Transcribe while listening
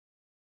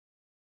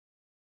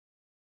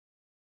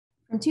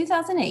From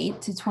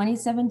 2008 to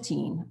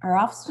 2017, our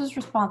office was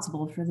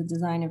responsible for the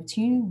design of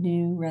 2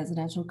 new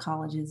residential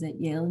colleges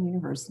at Yale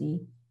University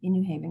in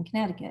New Haven,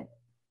 Connecticut.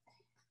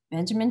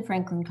 Benjamin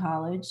Franklin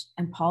College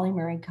and Pauli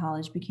Murray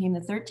College became the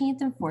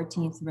 13th and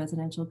 14th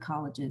residential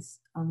colleges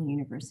on the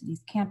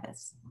university's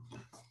campus.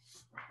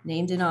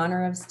 Named in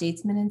honor of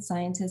statesman and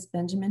scientist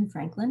Benjamin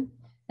Franklin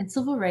and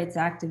civil rights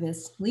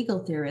activist,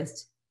 legal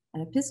theorist,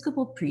 and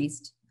Episcopal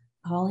priest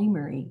Pauli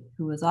Murray,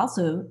 who was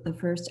also the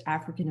first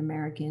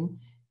African-American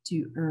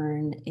to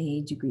earn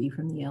a degree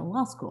from the Yale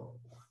Law School.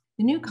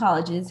 The new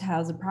colleges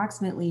house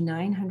approximately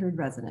 900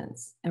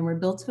 residents and were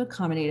built to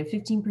accommodate a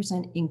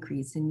 15%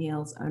 increase in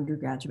Yale's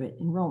undergraduate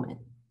enrollment.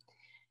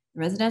 The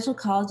residential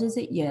colleges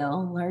at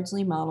Yale,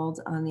 largely modeled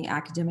on the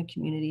academic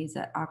communities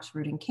at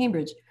Oxford and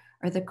Cambridge,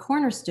 are the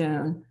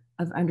cornerstone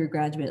of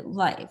undergraduate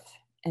life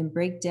and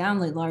break down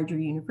the larger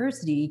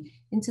university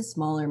into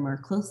smaller, more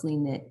closely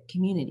knit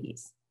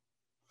communities.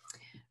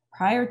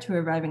 Prior to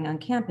arriving on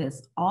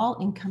campus, all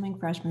incoming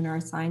freshmen are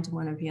assigned to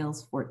one of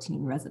Yale's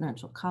 14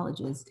 residential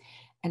colleges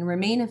and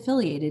remain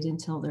affiliated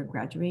until their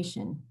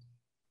graduation.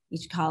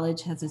 Each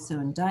college has its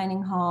own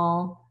dining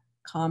hall,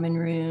 common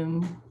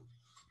room,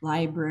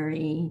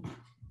 library,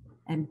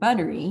 and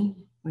buttery,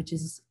 which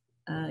is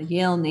a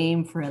Yale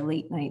name for a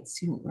late night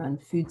student-run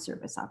food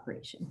service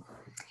operation.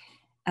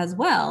 As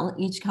well,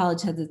 each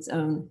college has its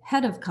own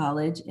head of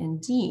college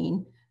and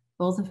dean,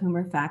 both of whom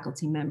are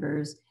faculty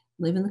members,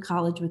 live in the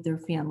college with their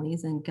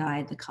families, and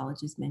guide the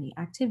college's many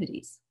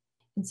activities.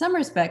 In some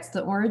respects,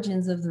 the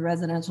origins of the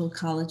residential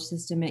college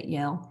system at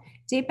Yale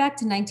date back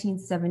to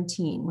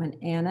 1917, when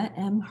Anna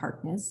M.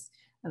 Harkness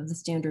of the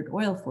Standard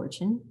Oil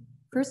fortune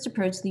first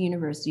approached the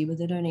university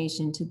with a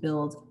donation to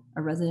build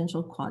a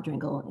residential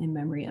quadrangle in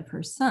memory of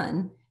her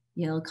son,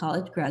 Yale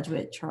College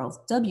graduate Charles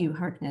W.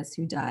 Harkness,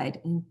 who died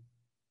in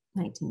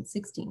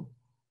 1916.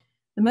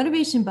 The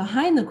motivation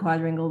behind the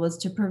quadrangle was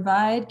to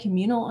provide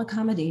communal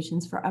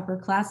accommodations for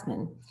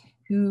upperclassmen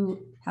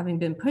who, having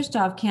been pushed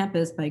off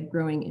campus by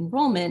growing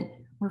enrollment,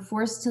 were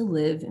forced to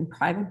live in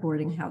private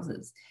boarding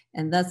houses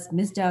and thus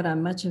missed out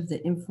on much of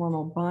the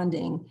informal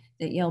bonding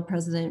that Yale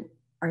President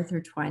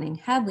Arthur Twining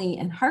Hadley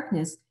and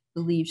Harkness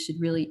believed should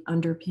really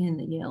underpin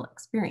the Yale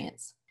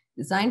experience.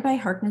 Designed by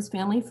Harkness'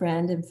 family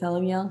friend and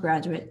fellow Yale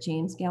graduate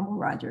James Gamble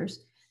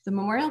Rogers, the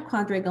Memorial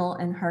Quadrangle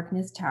and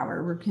Harkness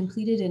Tower were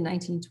completed in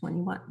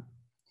 1921.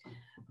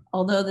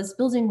 Although this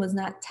building was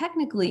not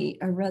technically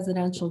a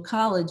residential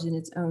college in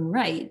its own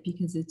right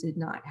because it did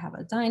not have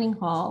a dining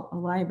hall, a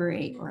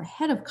library, or a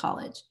head of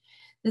college,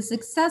 the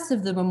success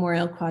of the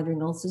Memorial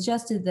Quadrangle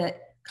suggested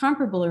that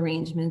comparable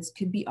arrangements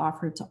could be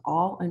offered to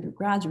all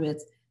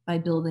undergraduates by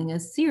building a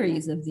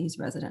series of these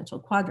residential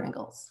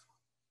quadrangles.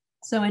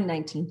 So in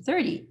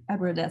 1930,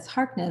 Edward S.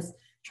 Harkness,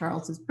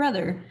 Charles's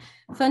brother,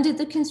 funded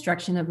the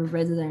construction of a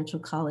residential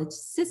college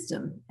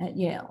system at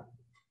Yale.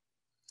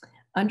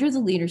 Under the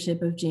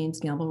leadership of James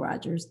Gamble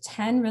Rogers,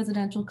 10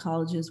 residential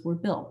colleges were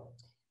built,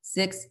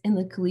 6 in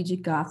the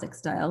collegiate Gothic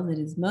style that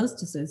is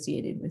most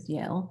associated with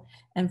Yale,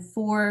 and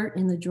 4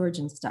 in the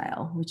Georgian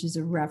style, which is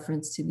a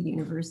reference to the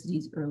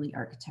university's early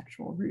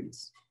architectural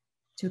roots.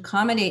 To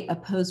accommodate a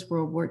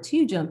post-World War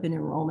II jump in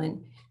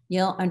enrollment,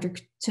 Yale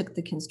undertook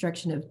the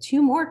construction of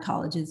 2 more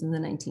colleges in the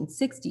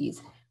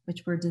 1960s,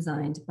 which were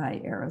designed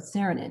by Eero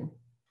Saarinen.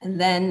 And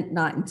then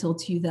not until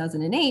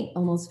 2008,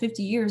 almost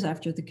 50 years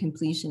after the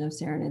completion of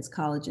Saarinen's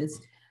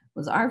colleges,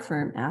 was our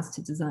firm asked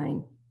to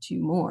design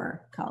 2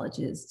 more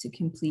colleges to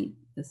complete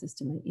the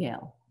system at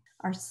Yale.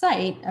 Our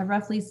site, a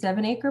roughly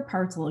 7-acre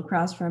parcel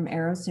across from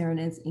Eero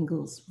Saarinen's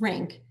Ingalls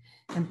Rink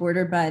and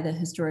bordered by the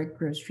historic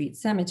Grove Street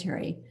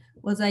Cemetery,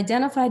 was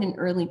identified in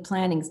early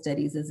planning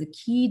studies as a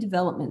key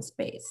development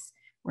space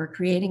where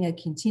creating a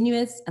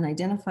continuous and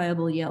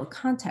identifiable Yale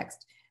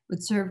context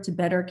would serve to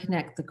better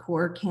connect the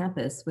core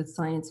campus with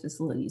science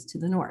facilities to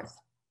the north.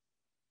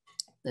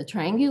 The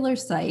triangular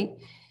site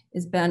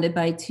is bounded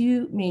by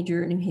 2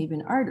 major New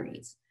Haven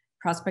arteries,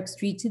 Prospect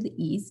Street to the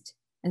east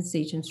and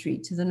Station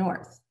Street to the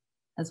north,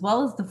 as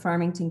well as the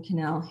Farmington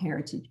Canal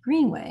Heritage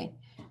Greenway,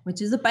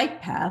 which is a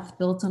bike path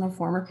built on a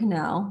former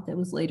canal that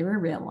was later a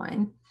rail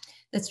line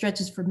that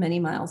stretches for many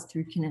miles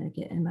through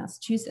Connecticut and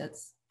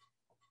Massachusetts.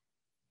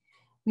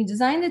 We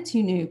designed the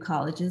 2 new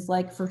colleges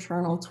like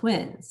fraternal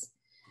twins.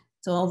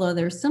 So although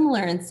they're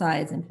similar in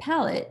size and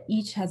palette,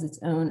 each has its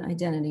own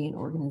identity and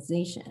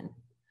organization.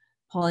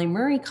 Pauli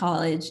Murray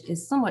College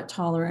is somewhat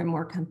taller and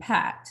more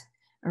compact,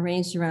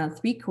 arranged around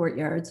 3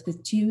 courtyards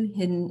with 2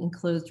 hidden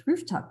enclosed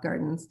rooftop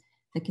gardens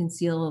that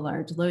conceal a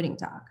large loading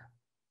dock.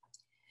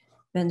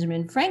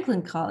 Benjamin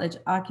Franklin College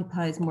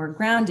occupies more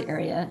ground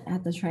area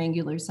at the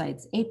triangular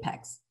site's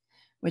apex,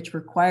 which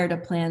required a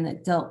plan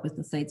that dealt with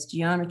the site's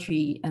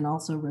geometry and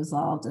also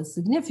resolved a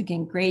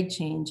significant grade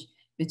change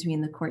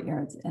between the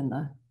courtyards and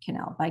the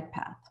canal bike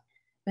path.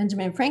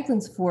 Benjamin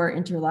Franklin's 4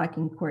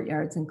 interlocking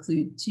courtyards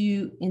include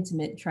 2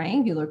 intimate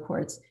triangular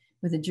courts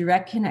with a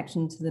direct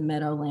connection to the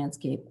meadow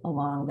landscape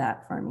along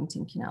that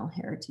Farmington Canal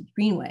Heritage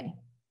Greenway.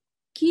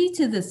 Key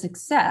to the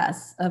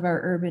success of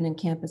our urban and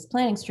campus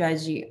planning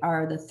strategy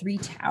are the 3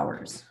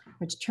 towers,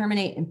 which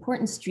terminate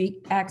important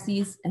street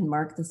axes and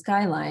mark the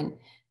skyline,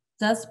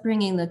 thus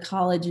bringing the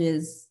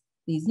colleges,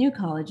 these new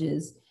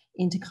colleges,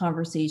 into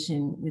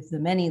conversation with the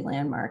many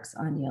landmarks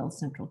on Yale's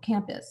central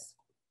campus.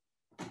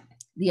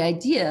 The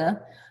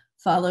idea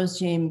follows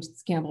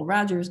James Gamble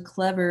Rogers'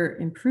 clever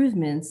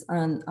improvements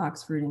on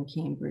Oxford and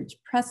Cambridge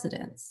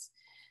precedents.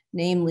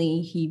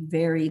 Namely, he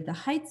varied the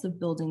heights of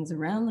buildings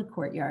around the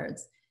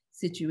courtyards,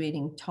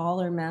 situating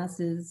taller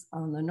masses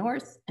on the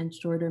north and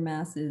shorter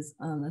masses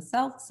on the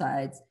south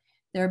sides,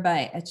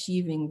 thereby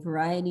achieving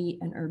variety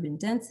and urban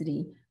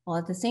density, while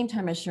at the same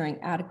time assuring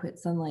adequate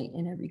sunlight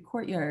in every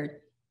courtyard,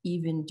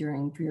 even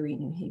during dreary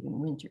New Haven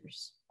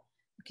winters.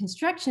 The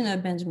construction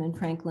of Benjamin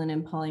Franklin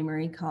and Pauli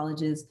Murray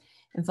colleges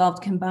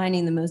involved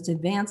combining the most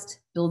advanced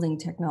building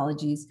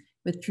technologies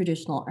with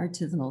traditional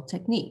artisanal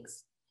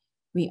techniques.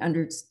 We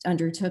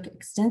undertook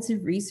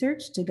extensive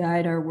research to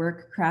guide our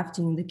work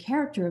crafting the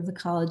character of the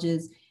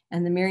colleges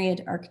and the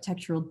myriad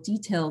architectural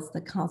details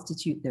that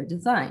constitute their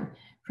design,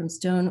 from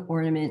stone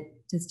ornament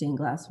to stained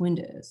glass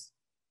windows.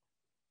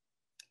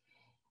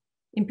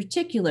 In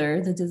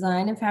particular, the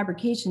design and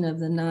fabrication of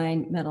the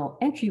 9 metal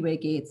entryway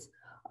gates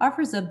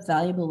offers up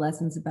valuable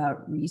lessons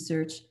about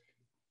research,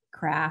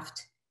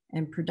 craft,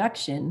 and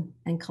production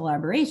and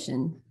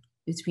collaboration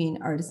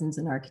between artisans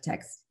and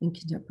architects in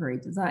contemporary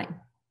design.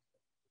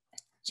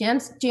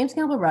 James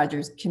Gamble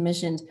Rogers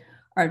commissioned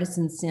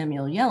artisan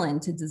Samuel Yellen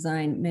to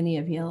design many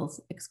of Yale's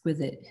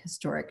exquisite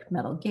historic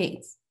metal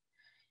gates.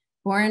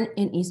 Born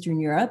in Eastern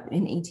Europe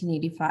in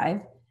 1885,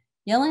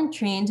 Yellen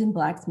trained in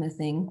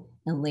blacksmithing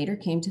and later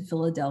came to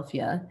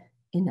Philadelphia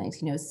in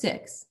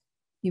 1906.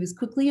 He was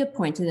quickly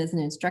appointed as an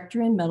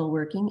instructor in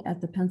metalworking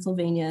at the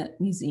Pennsylvania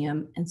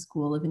Museum and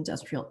School of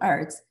Industrial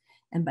Arts,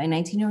 and by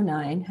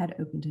 1909 had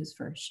opened his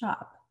first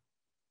shop.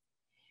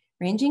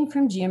 Ranging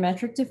from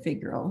geometric to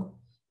figural,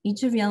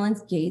 each of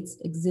Yellen's gates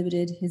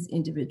exhibited his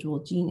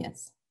individual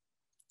genius.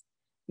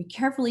 We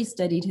carefully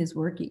studied his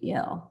work at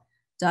Yale,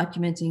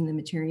 documenting the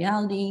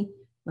materiality,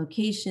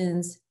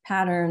 locations,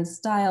 patterns,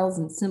 styles,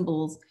 and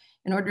symbols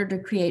in order to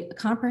create a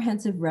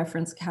comprehensive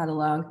reference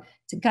catalog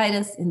to guide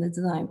us in the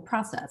design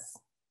process.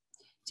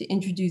 To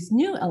introduce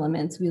new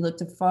elements, we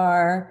looked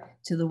afar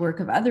to the work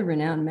of other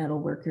renowned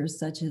metalworkers,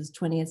 such as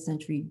 20th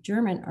century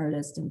German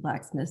artist and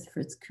blacksmith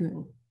Fritz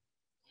Kuhn.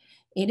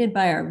 Aided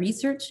by our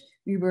research,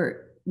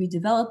 we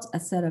developed a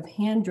set of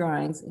hand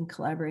drawings in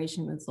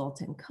collaboration with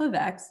Zoltán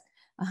Kovács,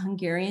 a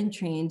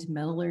Hungarian-trained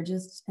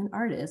metallurgist and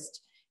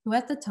artist who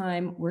at the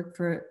time worked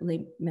for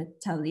Les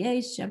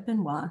Métalliers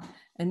Champenois,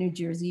 a New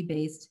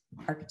Jersey-based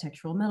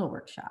architectural metal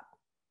workshop.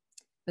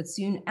 But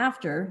soon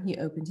after, he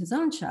opened his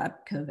own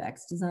shop,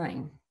 Kovács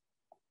Design.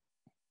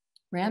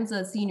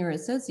 Ramsa senior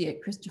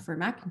associate Christopher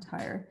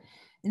McIntyre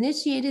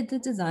initiated the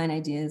design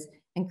ideas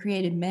and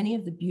created many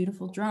of the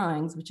beautiful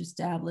drawings which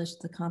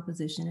established the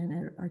composition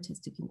and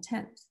artistic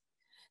intent.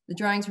 The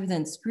drawings were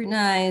then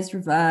scrutinized,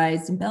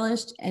 revised,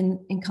 embellished, and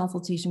in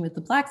consultation with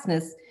the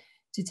blacksmiths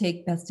to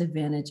take best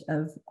advantage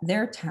of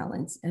their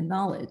talents and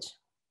knowledge.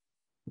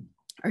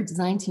 Our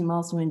design team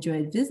also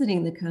enjoyed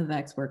visiting the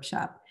Kovács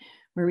workshop,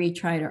 where we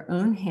tried our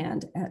own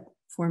hand at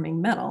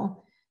forming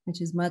metal, which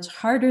is much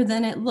harder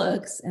than it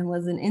looks and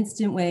was an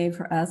instant way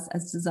for us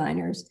as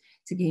designers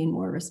to gain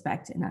more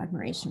respect and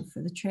admiration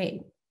for the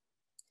trade.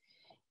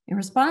 In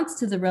response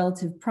to the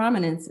relative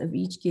prominence of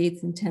each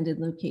gate's intended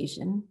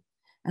location,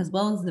 as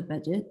well as the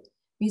budget,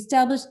 we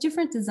established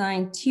different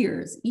design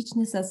tiers, each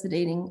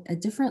necessitating a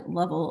different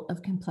level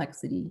of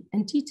complexity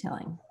and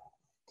detailing.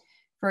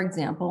 For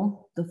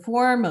example, the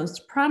 4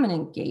 most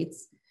prominent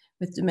gates,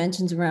 with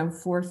dimensions around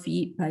 4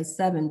 feet by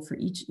 7 for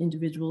each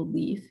individual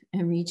leaf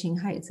and reaching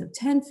heights of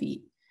 10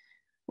 feet,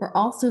 were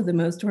also the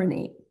most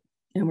ornate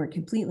and were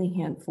completely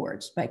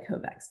hand-forged by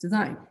Kovács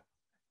Design.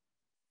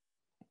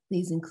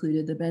 These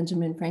included the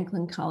Benjamin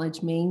Franklin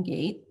College main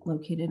gate,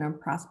 located on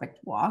Prospect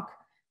Walk,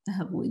 the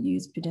heavily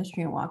used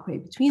pedestrian walkway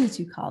between the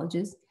 2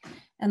 colleges,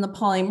 and the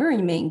Pauli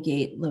Murray main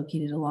gate,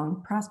 located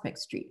along Prospect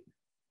Street.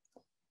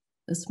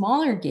 The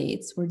smaller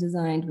gates were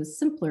designed with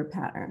simpler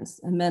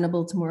patterns,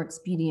 amenable to more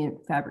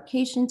expedient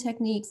fabrication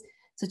techniques,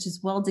 such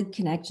as welded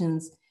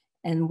connections,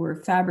 and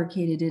were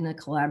fabricated in a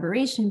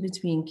collaboration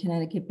between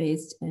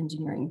Connecticut-based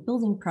engineering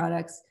building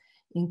products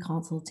in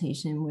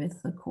consultation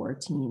with the core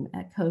team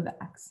at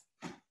Kovács.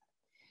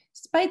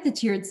 Despite the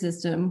tiered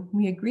system,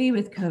 we agree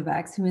with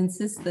Kovács, who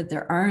insists that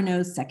there are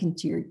no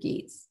second-tiered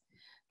gates.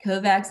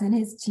 Kovács and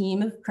his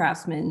team of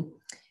craftsmen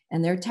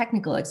and their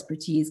technical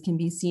expertise can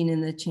be seen in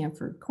the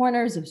chamfered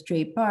corners of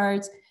straight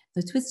bars,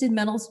 the twisted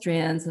metal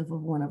strands of a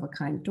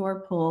one-of-a-kind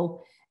door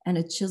pull, and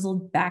a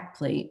chiseled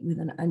backplate with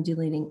an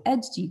undulating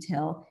edge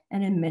detail,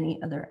 and in many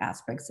other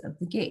aspects of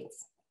the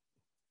gates.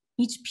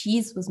 Each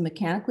piece was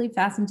mechanically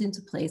fastened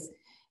into place,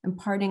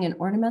 imparting an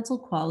ornamental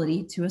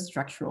quality to a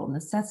structural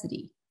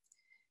necessity.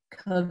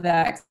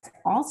 Kovács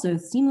also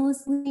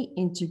seamlessly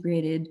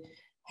integrated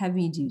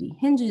heavy-duty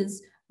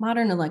hinges,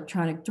 modern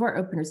electronic door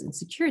openers, and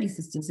security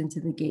systems into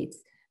the gates,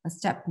 a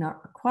step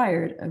not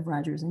required of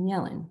Rogers and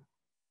Yellen.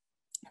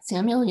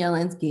 Samuel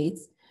Yellen's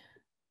gates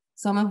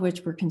some of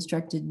which were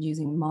constructed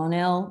using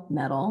Monel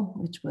metal,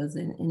 which was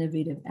an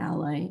innovative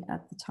ally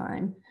at the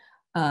time,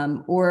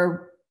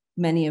 or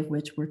many of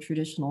which were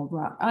traditional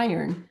wrought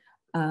iron,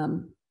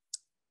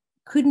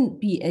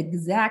 couldn't be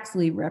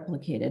exactly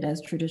replicated,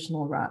 as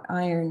traditional wrought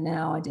iron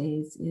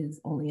nowadays is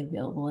only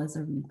available as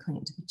a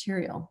reclaimed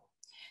material.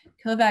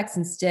 Kovacs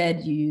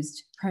instead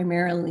used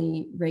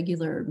primarily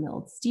regular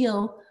milled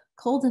steel,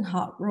 cold and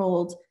hot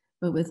rolled,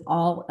 but with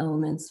all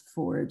elements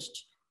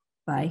forged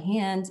by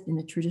hand in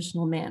a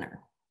traditional manner.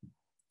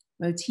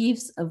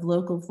 Motifs of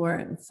local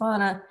flora and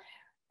fauna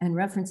and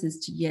references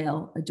to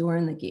Yale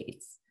adorn the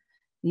gates.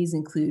 These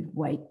include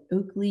white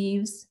oak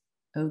leaves,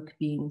 oak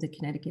being the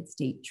Connecticut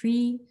state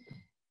tree,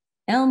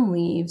 elm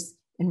leaves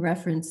in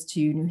reference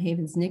to New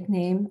Haven's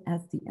nickname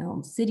as the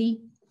Elm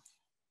City,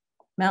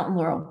 mountain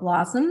laurel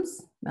blossoms,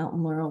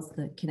 mountain laurel's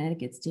the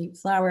Connecticut state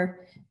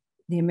flower,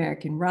 the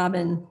American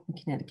robin, the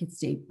Connecticut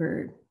state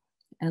bird.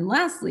 And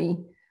lastly,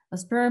 a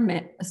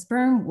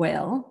sperm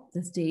whale,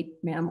 the state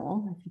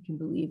mammal, if you can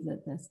believe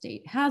that the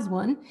state has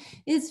one,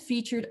 is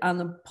featured on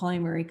the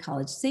Pauli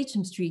College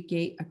Sachem Street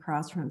gate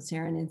across from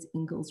Saarinen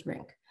Ingalls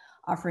Rink,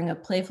 offering a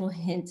playful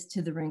hint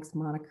to the rink's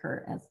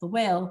moniker as the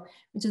whale,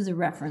 which is a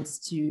reference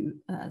to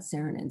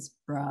Saarinen's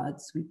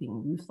broad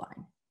sweeping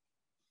roofline.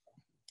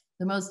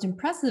 The most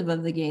impressive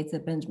of the gates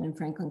at Benjamin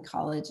Franklin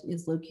College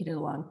is located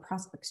along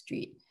Prospect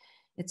Street.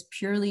 It's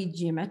purely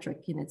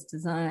geometric in its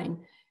design,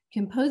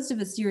 composed of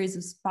a series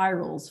of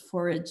spirals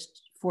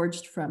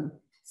forged from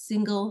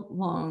single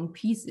long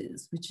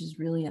pieces, which is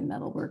really a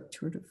metalwork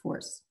tour de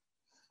force.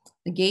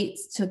 The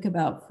gates took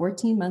about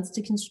 14 months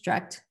to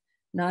construct,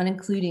 not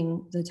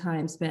including the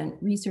time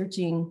spent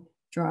researching,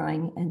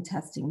 drawing, and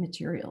testing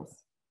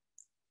materials.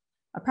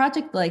 A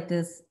project like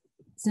this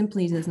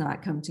simply does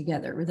not come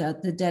together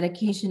without the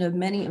dedication of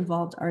many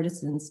involved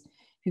artisans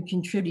who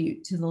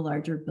contribute to the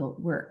larger built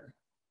work.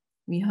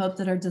 We hope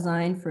that our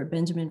design for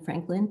Benjamin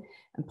Franklin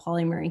and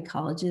Pauli Murray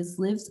colleges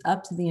lives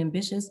up to the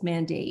ambitious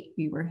mandate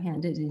we were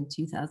handed in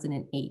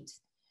 2008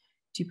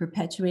 to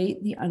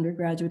perpetuate the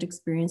undergraduate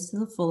experience to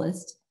the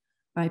fullest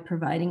by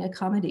providing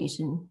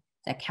accommodation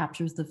that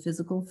captures the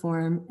physical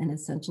form and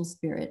essential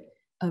spirit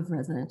of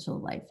residential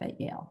life at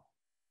Yale.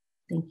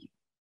 Thank you.